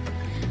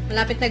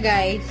 Malapit na,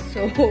 guys.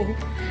 So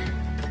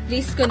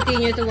please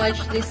continue to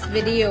watch this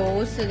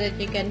video so that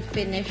you can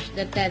finish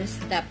the 10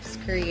 steps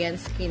Korean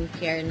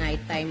skincare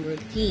nighttime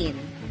routine.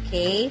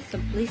 Okay? So,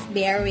 please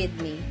bear with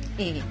me.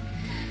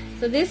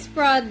 So, this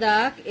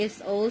product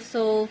is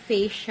also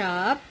Face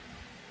Shop.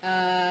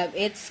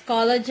 It's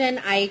collagen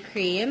eye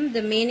cream.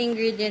 The main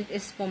ingredient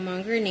is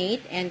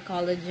pomegranate and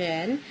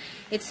collagen.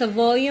 It's a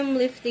volume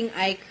lifting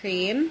eye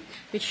cream,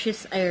 which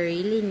is I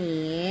really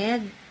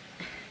need.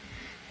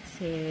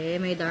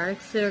 Kasi may dark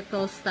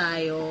circles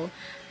tayo.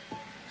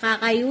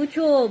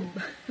 Kaka-YouTube!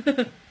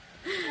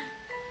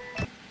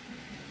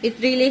 It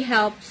really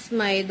helps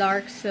my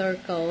dark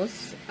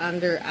circles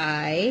under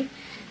eye.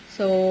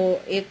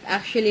 So, it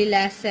actually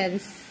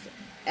lessens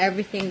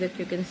everything that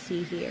you can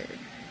see here.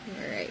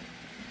 Alright.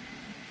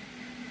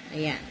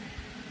 Ayan.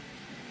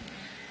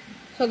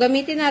 So,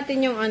 gamitin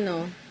natin yung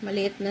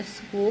maliit na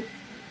scoop.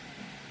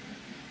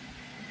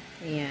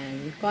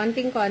 Ayan.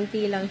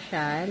 Konting-konti lang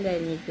siya.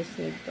 Then, you just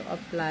need to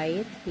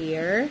apply it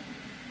here.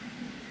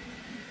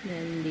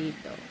 Then,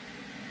 dito.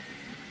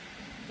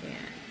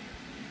 Ayan.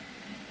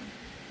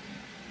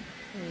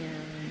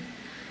 Ayan.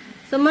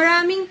 So,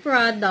 maraming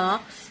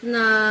products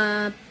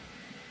na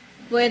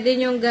pwede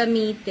nyong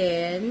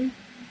gamitin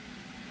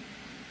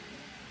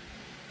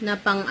na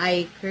pang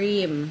eye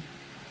cream.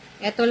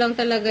 Ito lang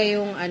talaga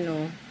yung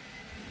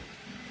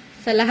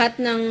sa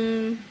lahat ng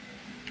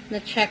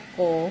na-check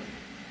ko,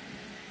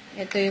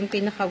 ito yung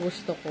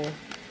pinakagusto ko.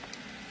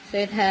 So,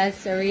 it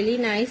has a really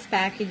nice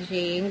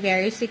packaging,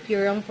 very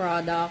secure ang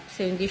product,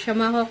 so hindi siya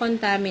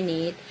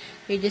mako-contaminate.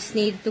 You just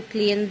need to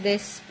clean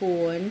this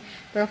spoon.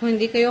 Pero kung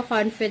hindi kayo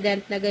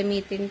confident na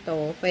gamitin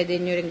to, pwede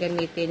nyo rin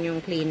gamitin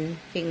yung clean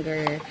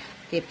finger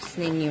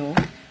tips ninyo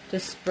to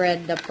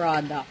spread the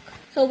product.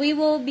 So, we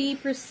will be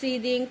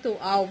proceeding to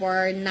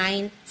our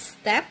 9th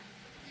step,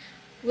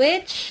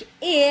 which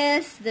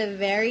is the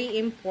very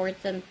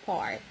important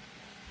part,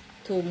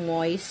 to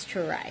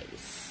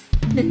moisturize.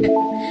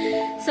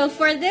 So,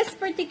 for this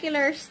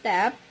particular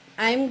step,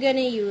 I'm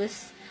gonna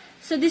use,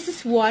 so this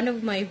is one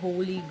of my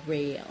holy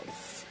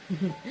grails.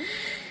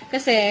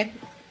 Kasi,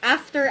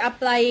 after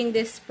applying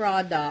this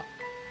product,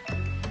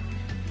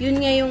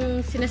 yun nga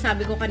yung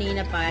sinasabi ko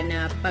kanina pa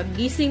na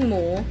paggising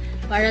mo,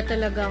 para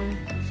talagang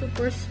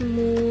super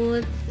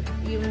smooth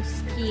yung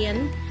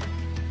skin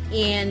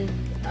and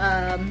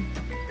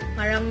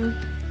parang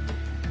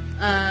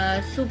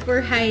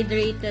super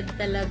hydrated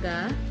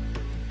talaga.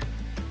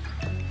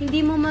 Hindi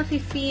mo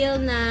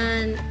mafe-feel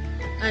na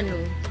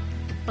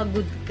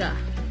pagod ka.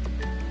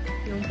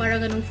 Yung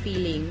parang ganung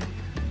feeling.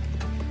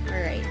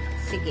 Alright,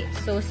 sige.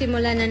 So,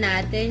 simulan na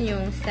natin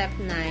yung step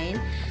 9.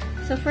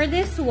 So, for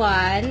this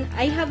one,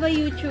 I have a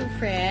YouTube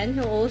friend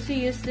who also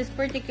used this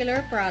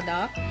particular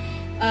product.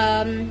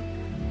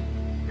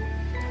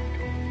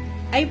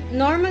 I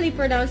normally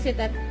pronounce it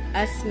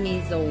as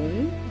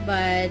Mizon,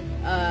 but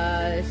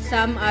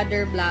some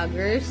other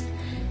bloggers,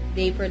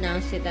 they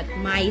pronounce it as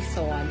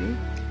Mizon.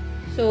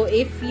 So,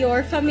 if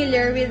you're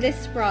familiar with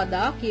this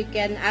product, you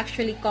can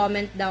actually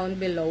comment down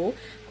below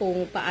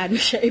kung paano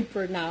siya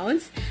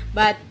i-pronounce.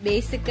 But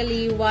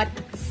basically,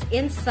 what's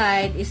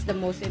inside is the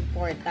most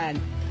important.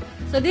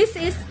 So, this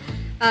is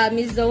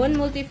Mizon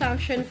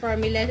Multifunction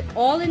Formula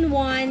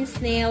All-in-One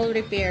Snail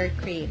Repair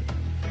Cream.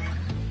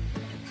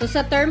 So,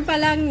 sa term pa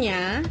lang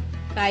niya,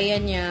 kaya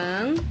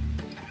niyang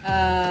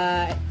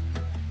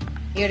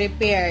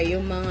i-repair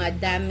yung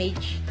mga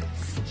damaged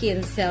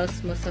skin cells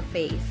mo sa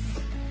face.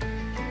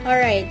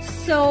 Alright,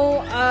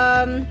 so,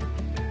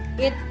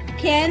 it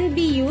can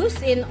be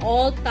used in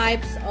all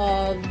types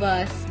of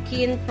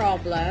skin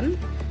problem.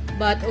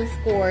 But, of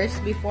course,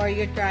 before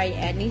you try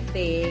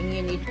anything,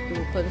 you need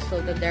to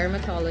consult a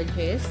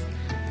dermatologist.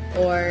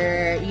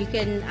 Or, you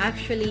can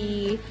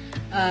actually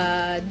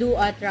do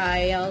a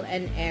trial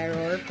and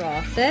error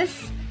process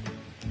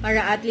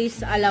para at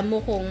least alam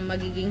mo kung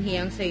magiging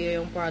hiyang sa'yo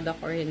yung product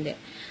or hindi.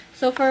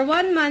 So, for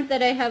 1 month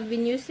that I have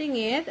been using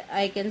it,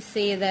 I can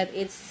say that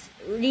it's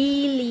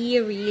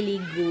really, really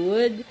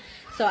good.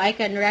 So, I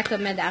can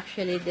recommend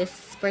actually this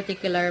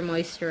particular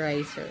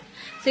moisturizer.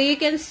 So, you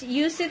can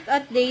use it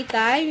at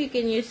daytime, you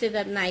can use it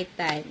at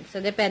nighttime. So,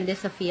 depende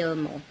sa feel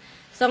mo.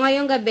 So,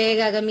 ngayong gabi,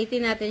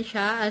 gagamitin natin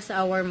siya as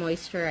our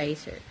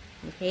moisturizer.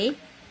 Okay?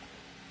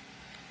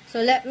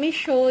 So, let me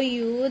show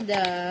you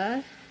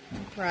the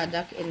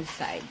product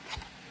inside.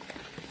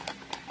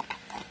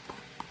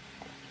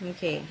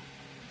 Okay.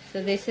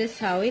 So, this is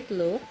how it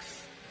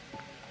looks.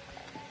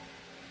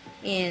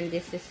 And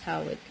this is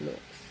how it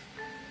looks.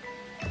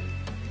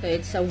 So,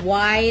 it's a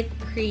white,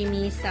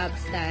 creamy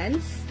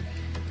substance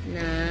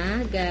na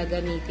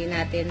gagamitin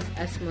natin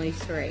as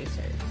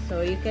moisturizer. So,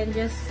 you can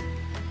just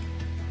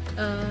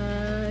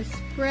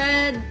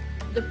spread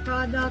the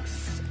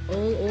products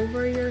all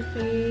over your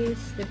face.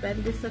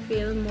 Depende sa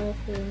feel mo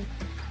kung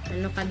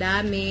ano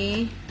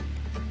kadami.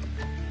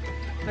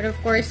 But of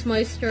course,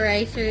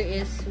 moisturizer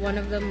is one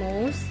of the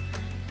most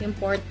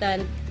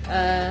important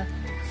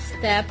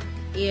step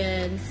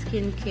in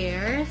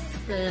skincare.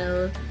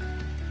 So,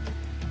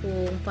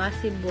 kung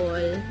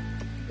possible,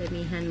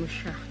 damihan mo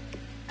siya.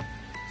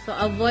 So,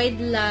 avoid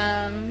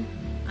lang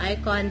eye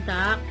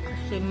contact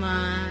kasi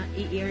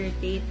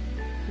ma-i-irritate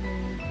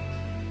yung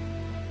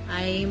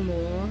eye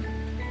mo.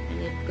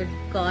 And it could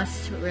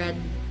cause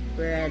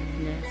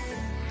redness.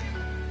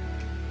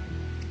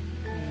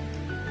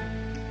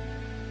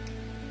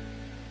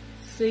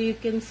 So you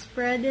can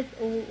spread it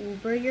all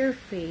over your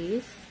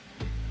face,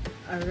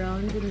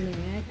 around the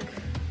neck,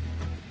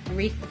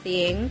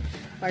 everything,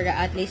 para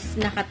at least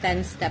naka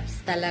 10 steps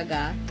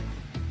talaga.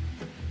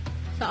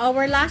 So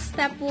our last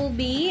step will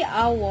be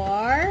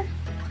our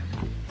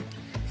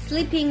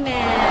sleeping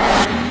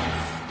mask.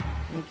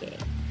 Okay.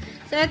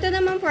 So ito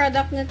naman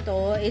product na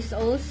to is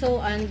also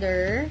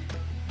under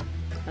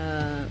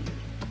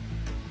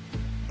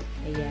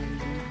ayan,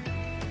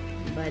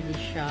 Body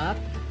Shop.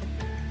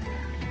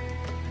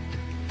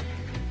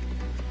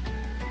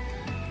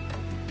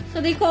 So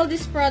they call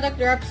this product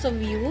Drops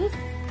of Youth.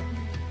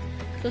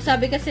 So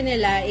sabi kasi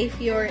nila, if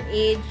your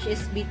age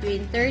is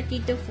between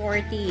 30 to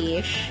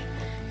 40-ish,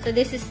 so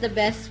this is the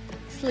best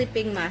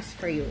sleeping mask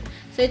for you.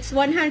 So it's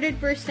 100%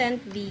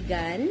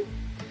 vegan.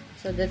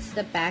 So that's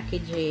the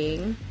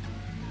packaging.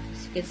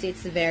 As you can see,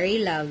 it's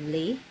very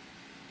lovely.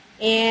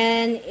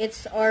 And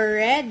it's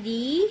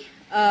already,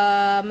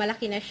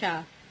 malaki na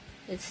siya.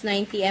 It's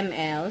 90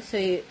 ml. So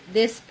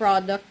this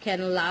product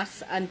can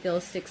last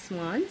until 6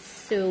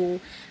 months.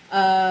 So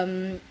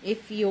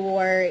if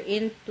you're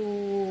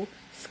into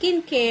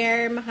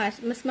skincare, mas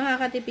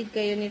makakatipid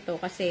kayo nito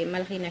kasi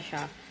malaki na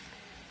siya.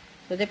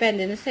 So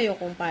depende na sa'yo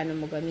kung paano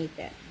mo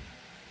gamitin.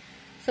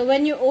 So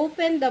when you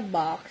open the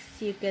box,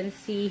 you can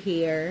see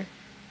here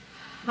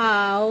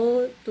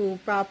how to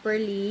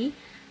properly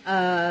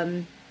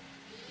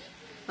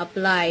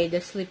apply the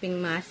sleeping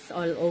mask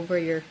all over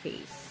your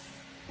face.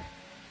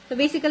 So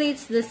basically,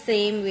 it's the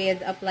same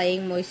with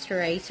applying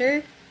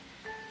moisturizer.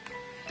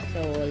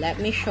 So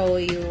let me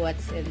show you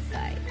what's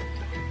inside.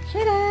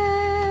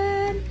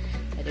 Tadaan!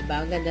 So,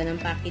 diba? Ang ganda ng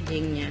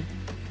packaging niya.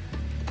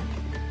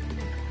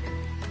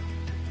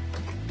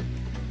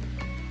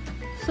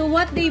 So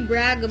what they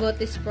brag about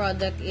this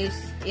product is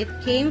it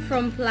came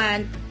from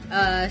plant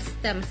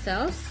stem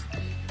cells,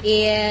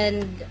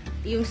 and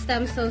yung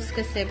stem cells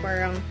kasi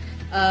parang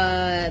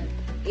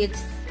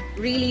it's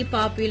really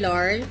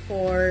popular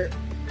for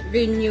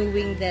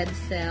renewing dead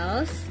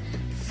cells,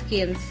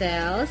 skin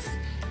cells,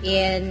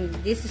 and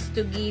this is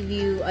to give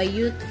you a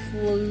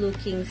youthful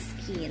looking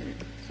skin.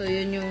 So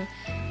yun yung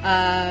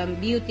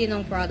beauty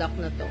ng product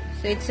na to.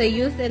 So it's a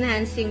youth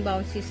enhancing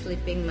bouncy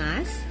sleeping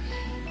mask.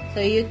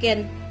 So you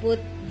can put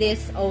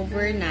this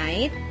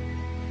overnight.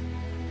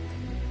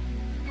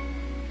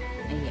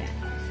 Ayan.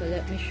 So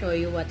let me show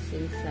you what's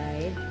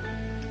inside.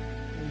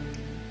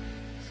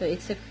 So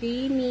it's a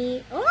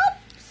creamy,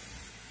 oops!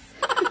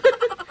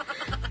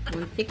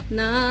 Muntik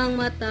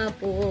nang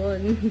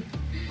matapon.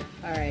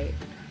 Alright.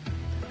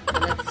 So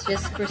let's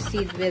just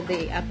proceed with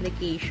the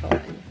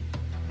application.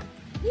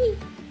 Hey!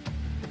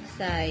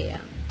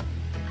 Sayang.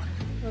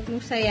 Huwag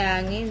mong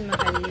sayangin,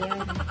 mahal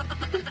yan.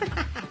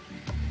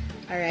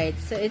 Alright,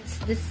 so it's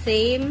the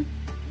same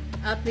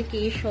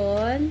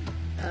application.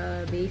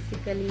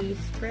 Basically,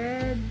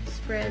 spread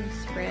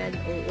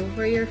all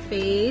over your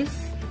face.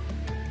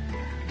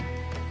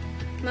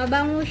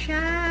 Mabango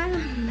siya.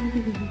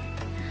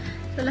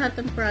 So, lahat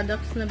ng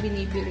products na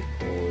binibili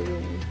ko,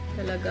 yung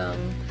talagang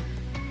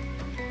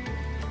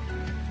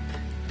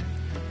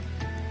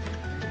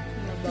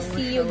mabango.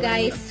 See you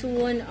guys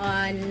soon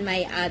on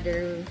my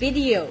other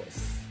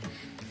videos.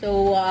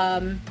 So,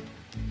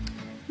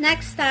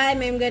 next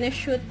time, I'm gonna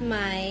shoot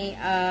my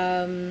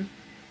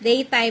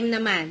daytime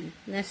naman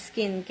na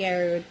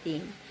skincare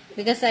routine.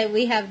 Because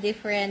we have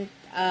different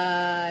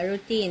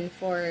routine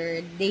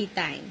for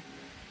daytime.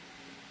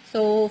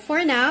 So,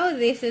 for now,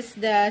 this is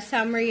the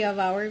summary of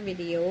our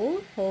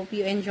video. Hope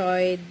you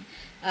enjoyed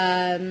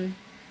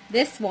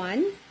this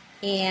one.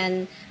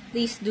 And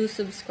please do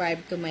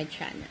subscribe to my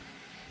channel.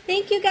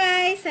 Thank you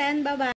guys, and bye-bye.